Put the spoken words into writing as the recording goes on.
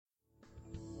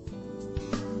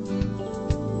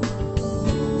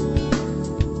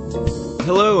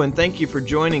Hello, and thank you for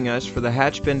joining us for the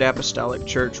Hatchbend Apostolic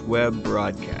Church web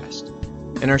broadcast.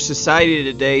 In our society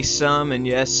today, some, and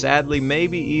yes, sadly,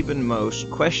 maybe even most,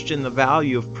 question the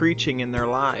value of preaching in their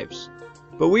lives.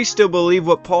 But we still believe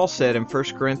what Paul said in 1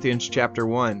 Corinthians chapter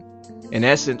 1. In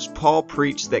essence, Paul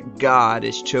preached that God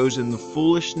has chosen the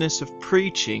foolishness of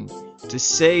preaching to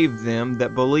save them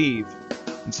that believe.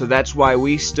 And so that's why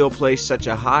we still place such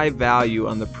a high value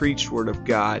on the preached word of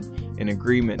God in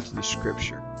agreement to the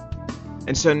Scripture.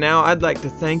 And so now I'd like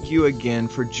to thank you again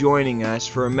for joining us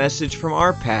for a message from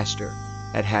our pastor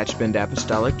at Hatchbend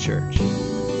Apostolic Church. I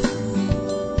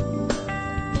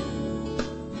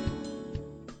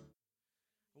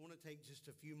want to take just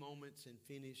a few moments and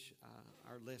finish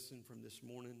our lesson from this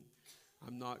morning.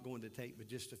 I'm not going to take but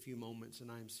just a few moments,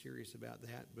 and I'm serious about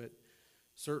that. But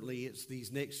certainly it's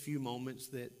these next few moments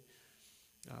that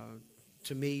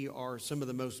to me are some of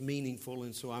the most meaningful.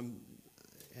 And so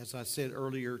as I said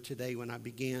earlier today when I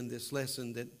began this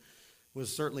lesson, that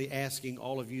was certainly asking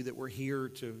all of you that were here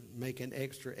to make an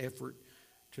extra effort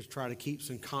to try to keep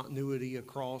some continuity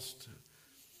across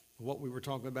what we were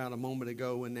talking about a moment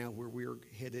ago and now where we're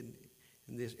headed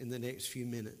in the next few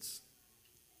minutes.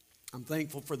 I'm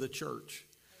thankful for the church.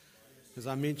 As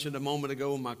I mentioned a moment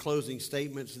ago in my closing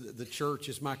statements, the church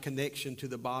is my connection to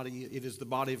the body. It is the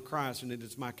body of Christ, and it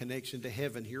is my connection to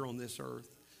heaven here on this earth.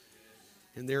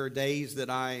 And there are days that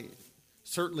I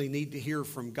certainly need to hear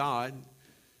from God,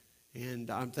 and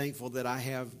I'm thankful that I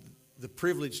have the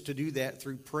privilege to do that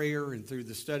through prayer and through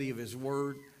the study of His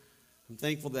Word. I'm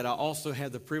thankful that I also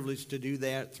have the privilege to do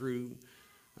that through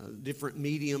different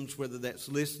mediums, whether that's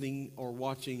listening or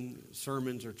watching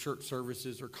sermons or church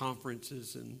services or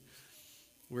conferences. And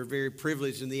we're very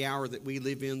privileged in the hour that we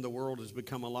live in. The world has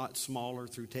become a lot smaller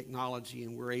through technology,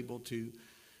 and we're able to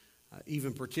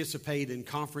even participate in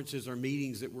conferences or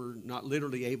meetings that we're not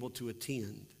literally able to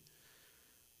attend.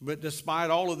 But despite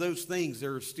all of those things,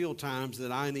 there are still times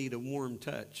that I need a warm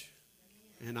touch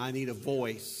and I need a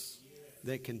voice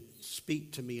that can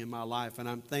speak to me in my life. And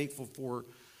I'm thankful for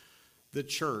the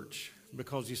church,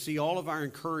 because you see, all of our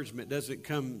encouragement doesn't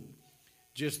come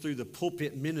just through the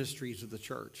pulpit ministries of the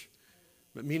church.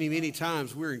 But many, many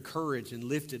times we're encouraged and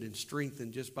lifted and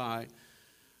strengthened just by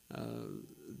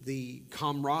the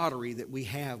camaraderie that we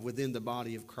have within the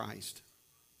body of Christ.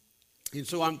 And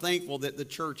so I'm thankful that the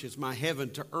church is my heaven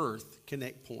to earth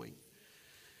connect point.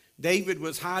 David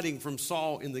was hiding from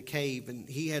Saul in the cave, and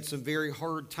he had some very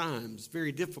hard times,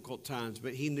 very difficult times,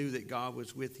 but he knew that God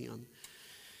was with him.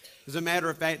 As a matter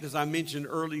of fact, as I mentioned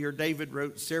earlier, David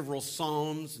wrote several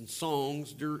psalms and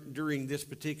songs during this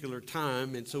particular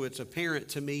time, and so it's apparent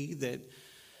to me that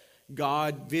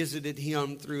God visited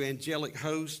him through angelic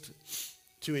host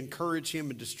to encourage him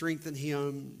and to strengthen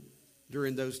him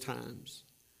during those times.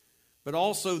 But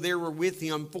also there were with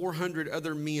him 400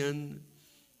 other men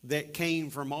that came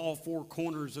from all four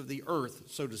corners of the earth,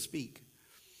 so to speak.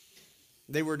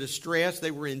 They were distressed,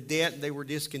 they were in debt, they were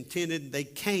discontented. They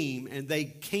came and they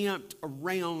camped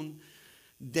around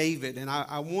David. And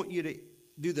I want you to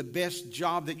do the best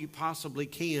job that you possibly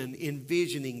can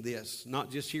envisioning this, not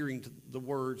just hearing the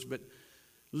words, but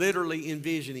literally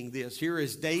envisioning this. Here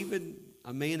is David,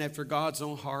 a man after God's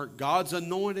own heart, God's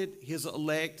anointed, His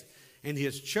elect, and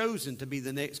His chosen to be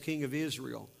the next king of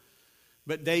Israel.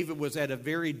 But David was at a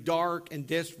very dark and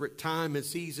desperate time and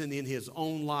season in his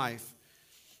own life.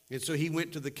 And so he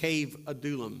went to the cave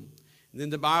Adullam. And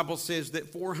then the Bible says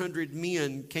that 400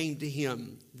 men came to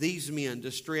him. These men,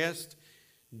 distressed,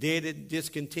 deaded,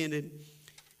 discontented,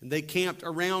 and they camped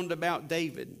around about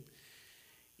David.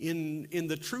 In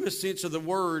the truest sense of the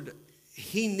word,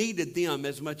 he needed them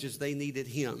as much as they needed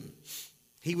him.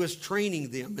 He was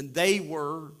training them, and they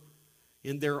were,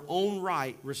 in their own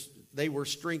right, they were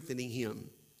strengthening him.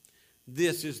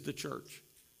 This is the church.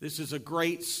 This is a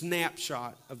great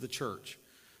snapshot of the church.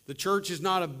 The church is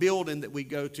not a building that we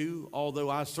go to, although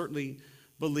I certainly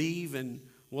believe and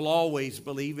will always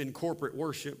believe in corporate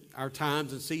worship. Our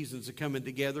times and seasons of coming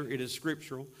together, it is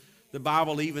scriptural. The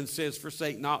Bible even says,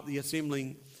 forsake not the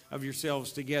assembling of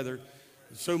yourselves together.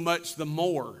 So much the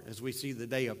more as we see the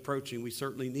day approaching, we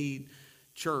certainly need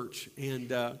church.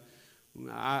 And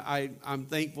I'm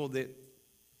thankful that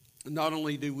not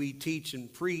only do we teach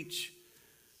and preach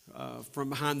from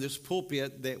behind this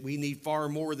pulpit, that we need far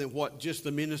more than what just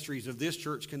the ministries of this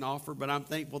church can offer, but I'm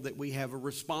thankful that we have a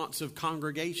responsive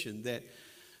congregation, that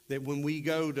when we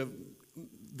go to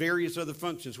various other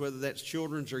functions, whether that's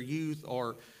children's or youth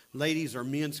or ladies or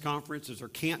men's conferences or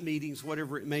camp meetings,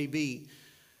 whatever it may be,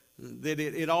 that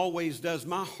it always does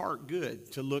my heart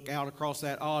good to look out across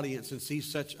that audience and see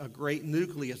such a great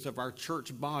nucleus of our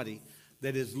church body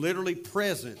that is literally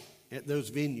present at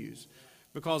those venues.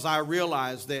 because I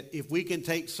realize that if we can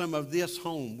take some of this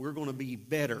home, we're going to be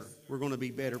better. We're going to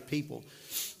be better people.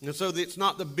 And so it's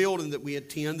not the building that we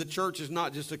attend. The church is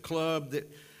not just a club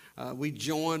that we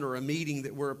join or a meeting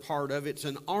that we're a part of. It's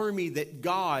an army that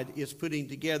God is putting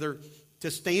together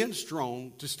to stand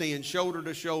strong, to stand shoulder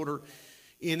to shoulder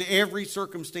in every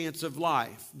circumstance of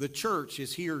life. The church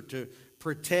is here to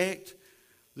protect.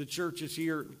 The church is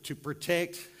here to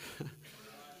protect.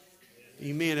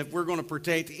 Amen. If we're going to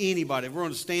protect anybody, if we're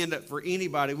going to stand up for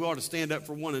anybody, we ought to stand up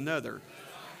for one another.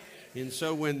 And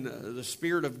so when the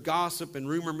spirit of gossip and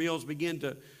rumor mills begin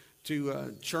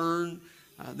to churn,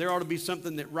 there ought to be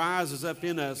something that rises up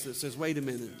in us that says, wait a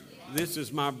minute, this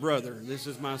is my brother, this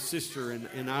is my sister,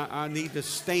 and I need to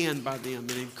stand by them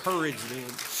and encourage them.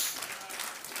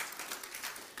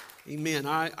 Amen.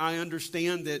 I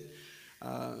understand that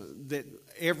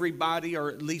everybody, or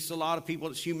at least a lot of people,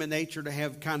 it's human nature to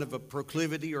have kind of a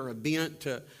proclivity or a bent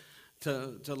to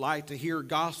like to hear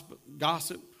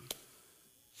gossip.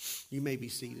 You may be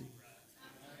seated.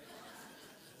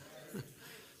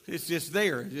 It's just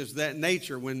there. It's just that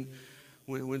nature. When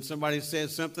somebody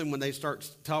says something, when they start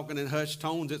talking in hushed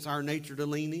tones, it's our nature to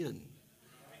lean in.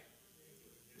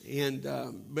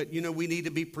 But we need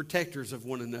to be protectors of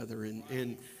one another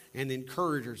and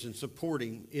encouragers and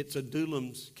supporting. It's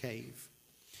Adullam's cave.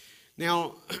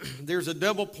 Now, there's a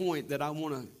double point that I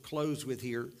want to close with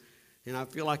here, and I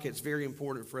feel like it's very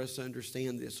important for us to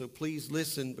understand this. So please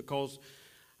listen, because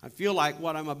I feel like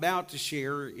what I'm about to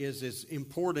share is as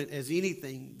important as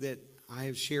anything that I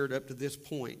have shared up to this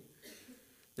point.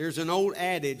 There's an old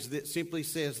adage that simply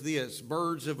says this: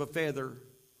 birds of a feather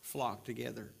flock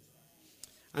together.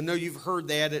 I know you've heard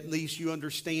that. At least you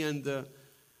understand the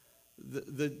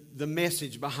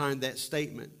message behind that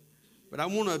statement. But I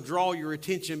want to draw your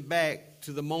attention back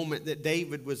to the moment that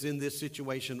David was in this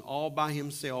situation all by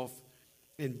himself.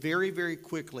 And very, very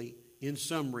quickly, in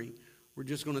summary, we're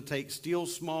just going to take still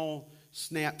small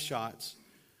snapshots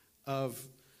of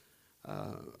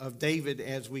David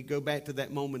as we go back to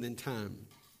that moment in time.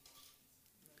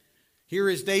 Here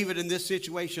is David in this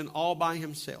situation all by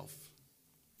himself.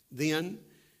 Then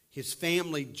his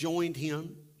family joined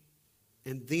him,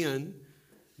 and then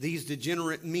these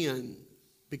degenerate men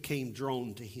became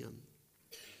drawn to him.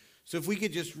 So if we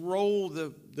could just roll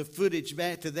the footage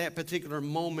back to that particular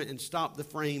moment and stop the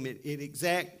frame at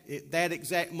that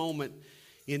exact moment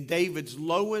in David's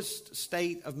lowest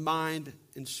state of mind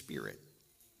and spirit.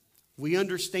 We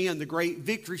understand the great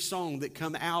victory song that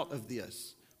come out of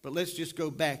this. But let's just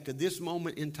go back to this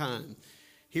moment in time.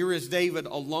 Here is David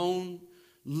alone,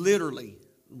 literally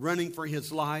running for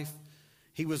his life.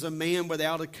 He was a man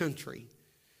without a country.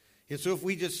 And so if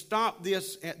we just stop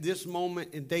this at this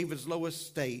moment in David's lowest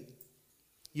state,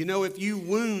 if you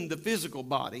wound the physical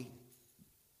body,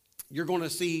 you're going to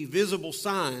see visible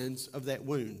signs of that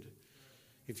wound.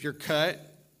 If you're cut,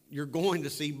 you're going to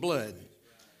see blood,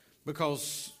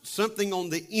 because something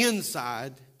on the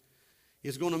inside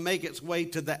is going to make its way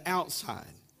to the outside.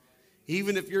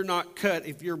 Even if you're not cut,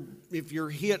 if you're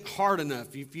hit hard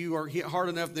enough, if you are hit hard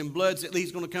enough, then blood's at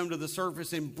least going to come to the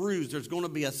surface and bruise. There's going to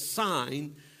be a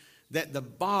sign that the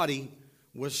body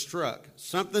was struck.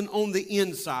 Something on the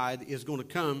inside is going to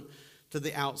come to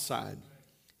the outside.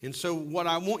 And so what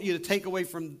I want you to take away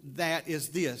from that is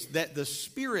this: that the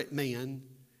spirit man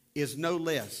is no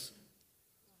less.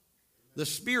 The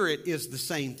spirit is the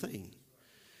same thing.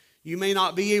 You may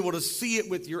not be able to see it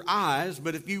with your eyes,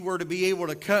 but if you were to be able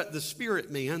to cut the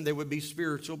spirit man, there would be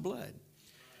spiritual blood.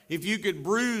 If you could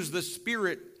bruise the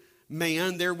spirit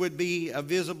man, there would be a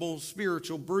visible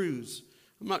spiritual bruise.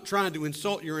 I'm not trying to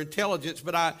insult your intelligence,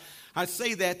 but I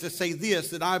say that to say this,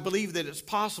 that I believe that it's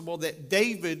possible that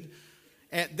David,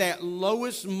 at that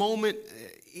lowest moment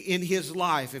in his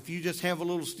life, if you just have a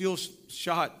little still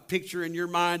shot picture in your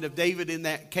mind of David in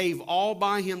that cave all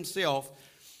by himself,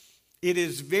 it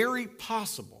is very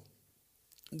possible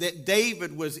that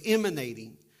David was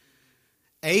emanating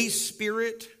a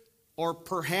spirit, or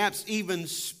perhaps even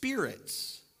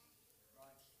spirits,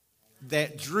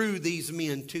 that drew these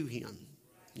men to him.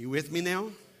 You with me now?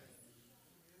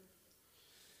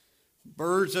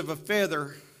 Birds of a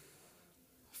feather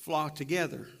flock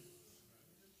together.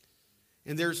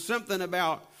 And there's something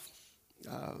about,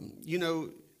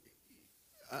 an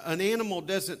animal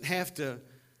doesn't have to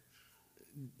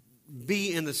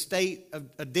be in a state of,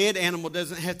 a dead animal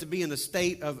doesn't have to be in a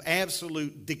state of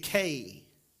absolute decay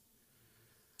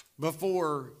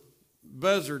before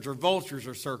buzzards or vultures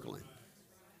are circling.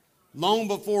 Long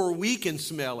before we can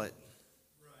smell it,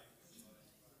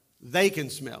 they can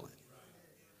smell it.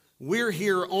 We're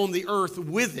here on the earth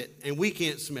with it, and we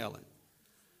can't smell it.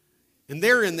 And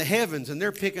they're in the heavens and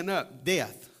they're picking up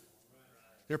death.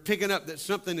 They're picking up that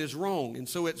something is wrong. And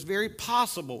so it's very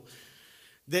possible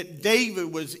that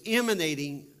David was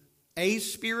emanating a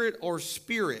spirit or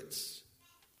spirits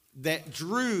that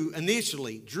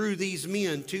initially drew these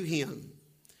men to him.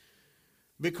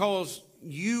 Because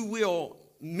you will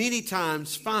many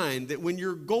times find that when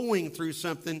you're going through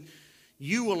something,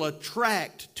 you will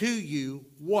attract to you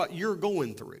what you're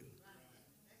going through.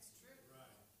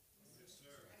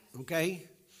 Okay?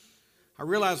 I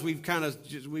realize we've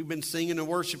been singing and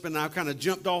worshiping, and I've kind of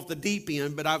jumped off the deep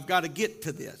end, but I've got to get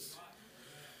to this.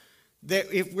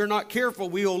 That if we're not careful,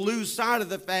 we will lose sight of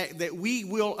the fact that we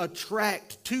will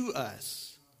attract to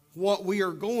us what we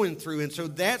are going through. And so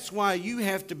that's why you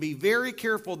have to be very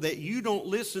careful that you don't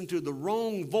listen to the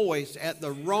wrong voice at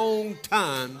the wrong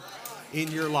time in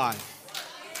your life.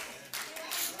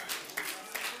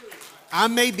 I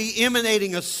may be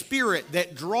emanating a spirit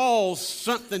that draws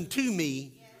something to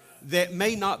me that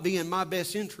may not be in my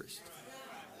best interest.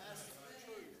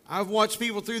 I've watched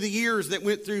people through the years that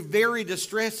went through very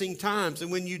distressing times. And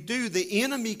when you do, the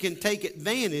enemy can take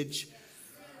advantage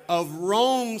of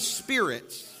wrong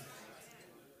spirits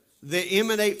that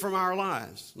emanate from our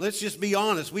lives. Let's just be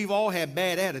honest. We've all had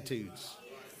bad attitudes.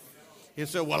 And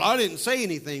so, well, I didn't say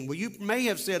anything. Well, you may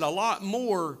have said a lot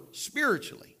more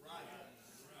spiritually.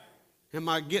 Am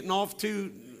I getting off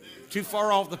too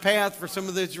far off the path for some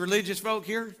of these religious folk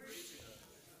here?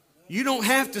 You don't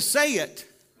have to say it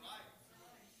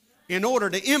in order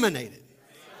to emanate it.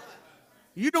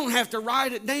 You don't have to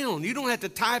write it down. You don't have to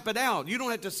type it out. You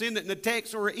don't have to send it in a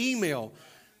text or an email.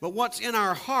 But what's in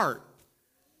our heart,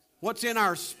 what's in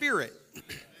our spirit,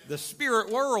 the spirit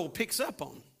world picks up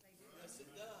on.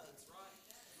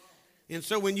 And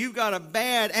so when you've got a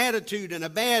bad attitude and a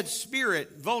bad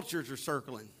spirit, vultures are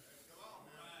circling.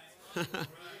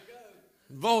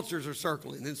 Vultures are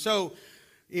circling. And so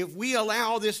if we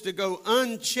allow this to go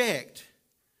unchecked,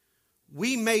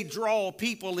 we may draw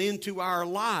people into our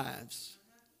lives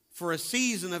for a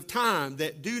season of time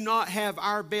that do not have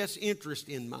our best interest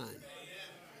in mind.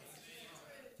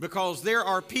 Because there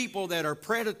are people that are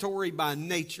predatory by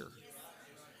nature,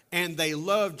 and they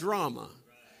love drama,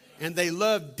 and they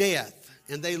love death,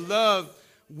 and they love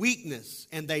weakness,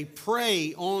 and they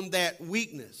prey on that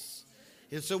weakness.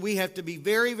 And so we have to be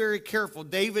very, very careful.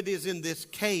 David is in this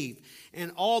cave,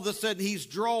 and all of a sudden he's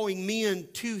drawing men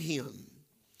to him.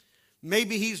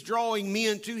 Maybe he's drawing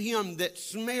men to him that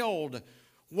smelled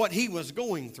what he was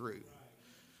going through.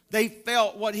 They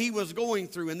felt what he was going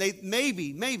through, and they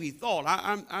maybe thought.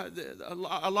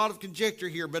 A lot of conjecture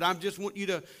here, but I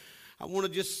want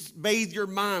to just bathe your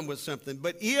mind with something.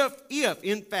 But if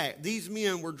in fact these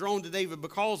men were drawn to David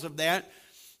because of that,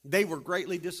 they were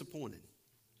greatly disappointed.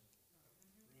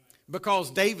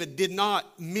 Because David did not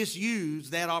misuse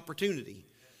that opportunity.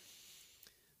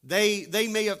 They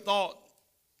may have thought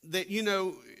that,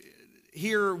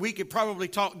 here we could probably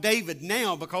talk David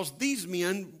now because these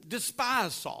men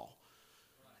despise Saul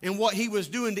and what he was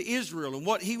doing to Israel and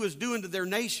what he was doing to their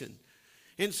nation.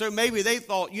 And so maybe they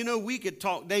thought, we could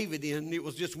talk David in. It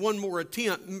was just one more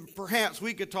attempt. Perhaps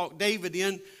we could talk David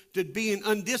in to being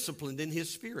undisciplined in his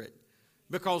spirit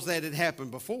because that had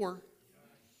happened before.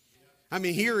 I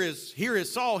mean, here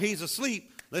is Saul. He's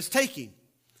asleep. Let's take him.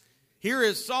 Here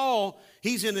is Saul.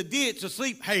 He's in a ditch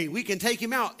asleep. Hey, we can take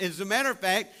him out. As a matter of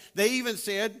fact, they even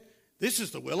said, this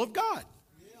is the will of God.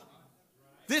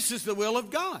 This is the will of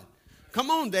God.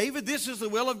 Come on, David. This is the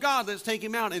will of God. Let's take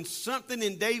him out. And something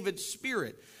in David's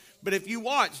spirit. But if you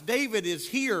watch, David is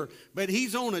here, but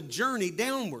he's on a journey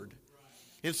downward.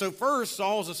 And so first,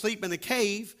 Saul's asleep in a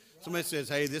cave. Somebody says,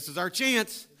 hey, this is our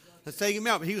chance. Let's take him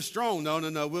out. But he was strong.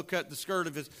 No. We'll cut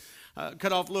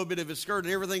off a little bit of his skirt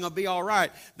and everything will be all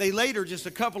right. They later, just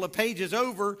a couple of pages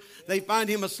over, they find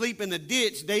him asleep in a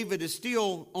ditch. David is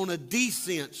still on a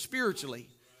descent spiritually.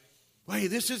 Wait,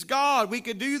 this is God. We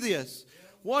could do this.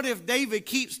 What if David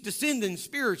keeps descending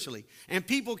spiritually and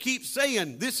people keep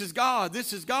saying, this is God,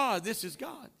 this is God, this is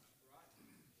God?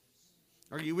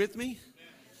 Are you with me?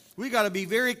 We got to be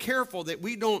very careful that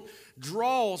we don't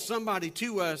draw somebody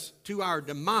to us to our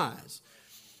demise.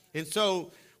 And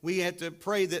so we have to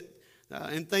pray that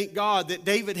and thank God that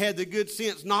David had the good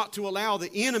sense not to allow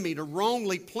the enemy to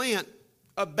wrongly plant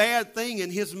a bad thing in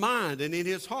his mind and in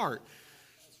his heart.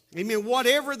 Amen.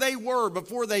 Whatever they were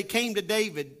before they came to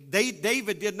David,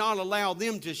 David did not allow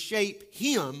them to shape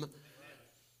him,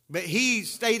 but he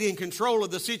stayed in control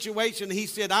of the situation. He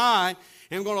said, I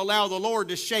am going to allow the Lord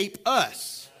to shape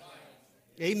us.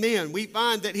 Amen. We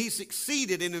find that he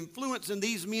succeeded in influencing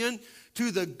these men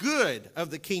to the good of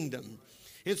the kingdom.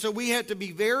 And so we have to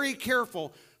be very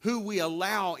careful who we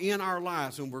allow in our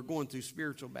lives when we're going through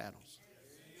spiritual battles.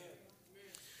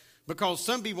 Because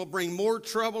some people bring more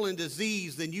trouble and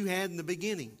disease than you had in the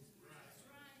beginning.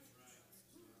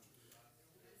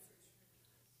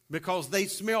 Because they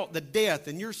smelt the death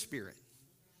in your spirit.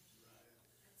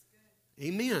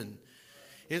 Amen.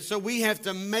 And so we have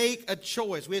to make a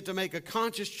choice. We have to make a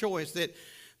conscious choice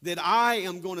that I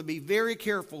am going to be very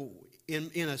careful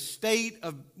in a state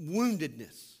of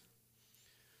woundedness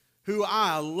who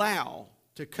I allow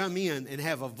to come in and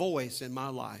have a voice in my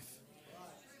life.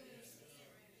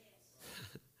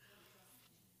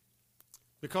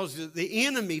 Because the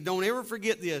enemy, don't ever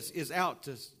forget this, is out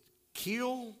to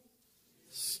kill,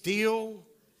 steal,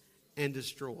 and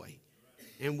destroy.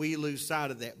 And we lose sight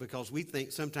of that because we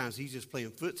think sometimes he's just playing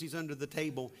footsies under the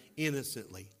table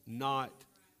innocently. Not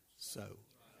so.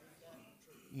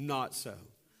 Not so.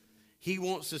 He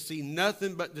wants to see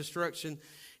nothing but destruction.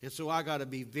 And so I got to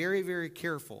be very, very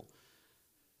careful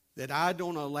that I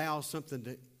don't allow something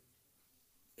to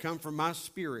come from my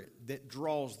spirit that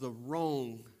draws the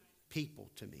wrong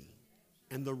people to me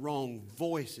and the wrong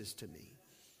voices to me.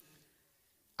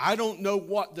 I don't know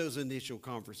what those initial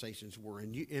conversations were,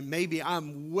 and maybe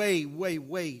I'm way, way,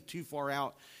 way too far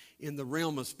out in the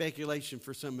realm of speculation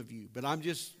for some of you, but I'm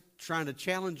just trying to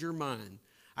challenge your mind.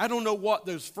 I don't know what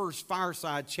those first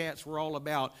fireside chats were all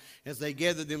about as they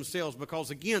gathered themselves,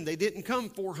 because again, they didn't come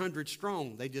 400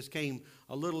 strong. They just came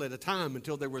a little at a time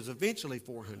until there was eventually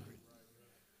 400.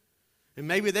 And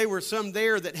maybe there were some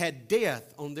there that had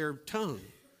death on their tongue.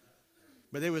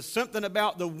 But there was something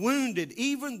about the wounded,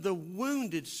 even the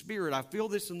wounded spirit. I feel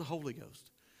this in the Holy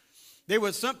Ghost. There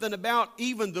was something about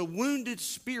even the wounded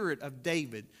spirit of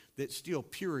David that still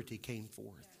purity came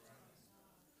forth.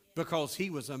 Because he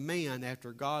was a man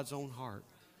after God's own heart.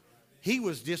 He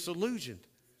was disillusioned.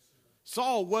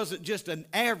 Saul wasn't just an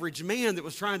average man that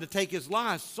was trying to take his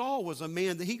life. Saul was a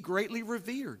man that he greatly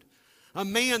revered. A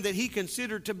man that he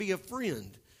considered to be a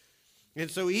friend. And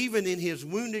so even in his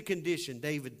wounded condition,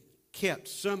 David kept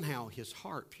somehow his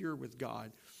heart pure with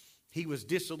God. He was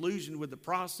disillusioned with the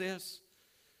process.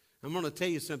 I'm going to tell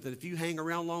you something. If you hang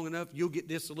around long enough, you'll get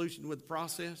disillusioned with the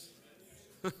process.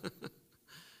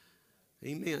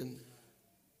 Amen.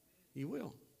 You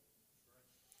will.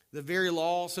 The very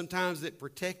laws sometimes that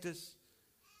protect us,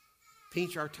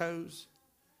 pinch our toes.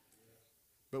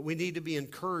 But we need to be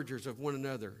encouragers of one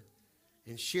another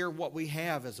and share what we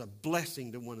have as a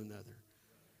blessing to one another.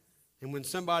 And when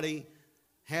somebody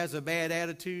has a bad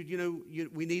attitude,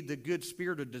 we need the good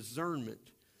spirit of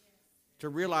discernment to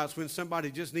realize when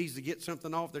somebody just needs to get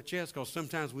something off their chest, because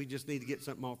sometimes we just need to get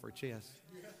something off our chest.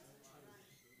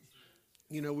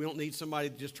 We don't need somebody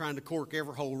just trying to cork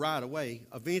every hole right away.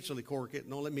 Eventually cork it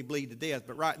and don't let me bleed to death.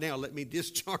 But right now, let me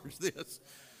discharge this.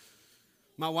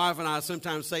 My wife and I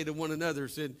sometimes say to one another,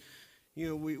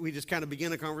 we just kind of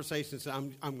begin a conversation and say,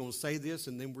 I'm going to say this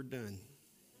and then we're done.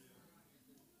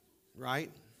 Right?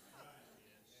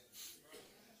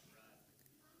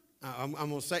 I'm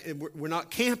going to say, we're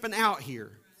not camping out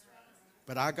here,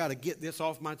 but I got to get this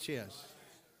off my chest.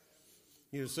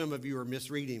 Some of you are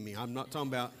misreading me. I'm not talking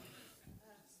about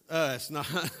us. Not.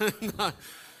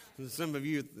 Some of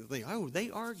you think, oh,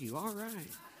 they argue. All right.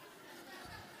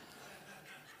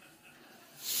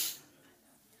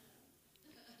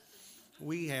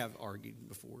 We have argued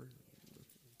before,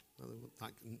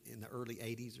 like in the early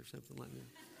 80s or something like that.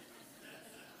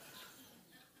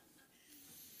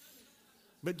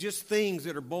 But just things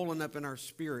that are boiling up in our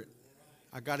spirit.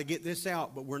 I got to get this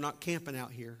out, but we're not camping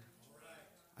out here.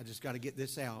 I just got to get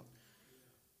this out.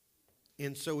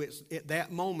 And so it's at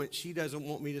that moment, she doesn't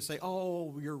want me to say,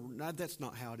 oh, that's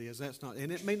not how it is. That's not,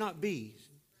 and it may not be.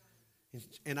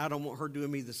 And I don't want her doing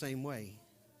me the same way.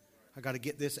 I got to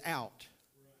get this out.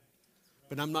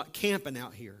 But I'm not camping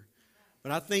out here.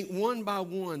 But I think one by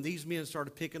one, these men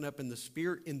started picking up in the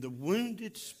spirit, in the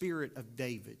wounded spirit of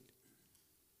David.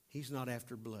 He's not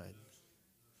after blood.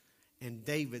 And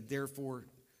David, therefore,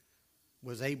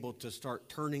 was able to start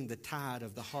turning the tide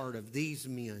of the heart of these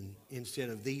men instead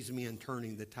of these men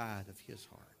turning the tide of his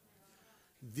heart.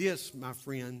 This, my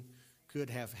friend, could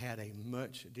have had a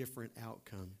much different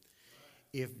outcome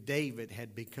if David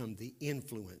had become the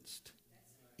influenced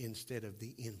instead of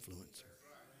the influencer.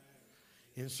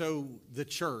 And so the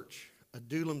church,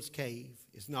 Adullam's Cave,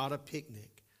 is not a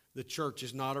picnic. The church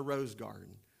is not a rose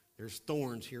garden. There's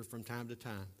thorns here from time to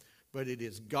time. But it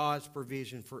is God's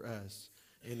provision for us.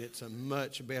 And it's a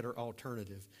much better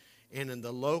alternative. And in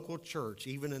the local church,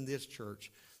 even in this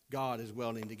church, God is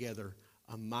welding together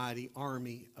a mighty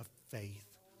army of faith.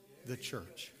 The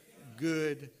church.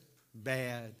 Good,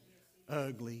 bad,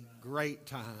 ugly, great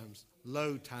times,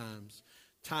 low times,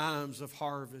 times of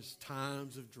harvest,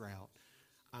 times of drought.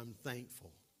 I'm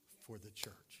thankful for the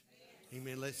church.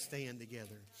 Amen. Let's stand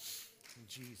together in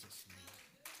Jesus' name.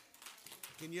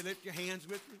 Can you lift your hands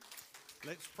with me?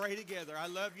 Let's pray together. I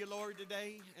love you, Lord,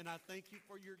 today, and I thank you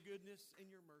for your goodness and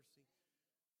your mercy.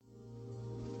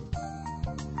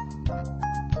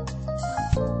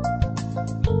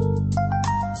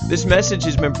 This message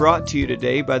has been brought to you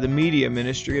today by the media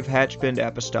ministry of Hatchbend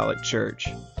Apostolic Church.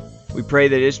 We pray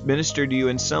that it's ministered to you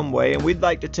in some way, and we'd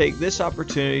like to take this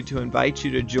opportunity to invite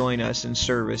you to join us in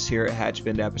service here at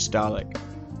Hatchbend Apostolic.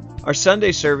 Our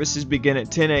Sunday services begin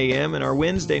at 10 a.m. and our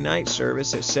Wednesday night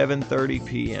service at 7:30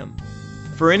 p.m.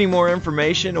 For any more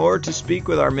information or to speak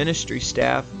with our ministry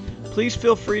staff, please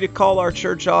feel free to call our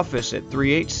church office at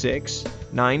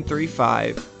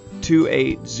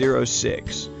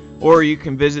 386-935-2806, or you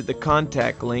can visit the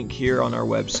contact link here on our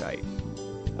website.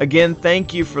 Again,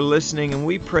 thank you for listening, and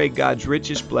we pray God's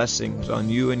richest blessings on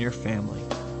you and your family.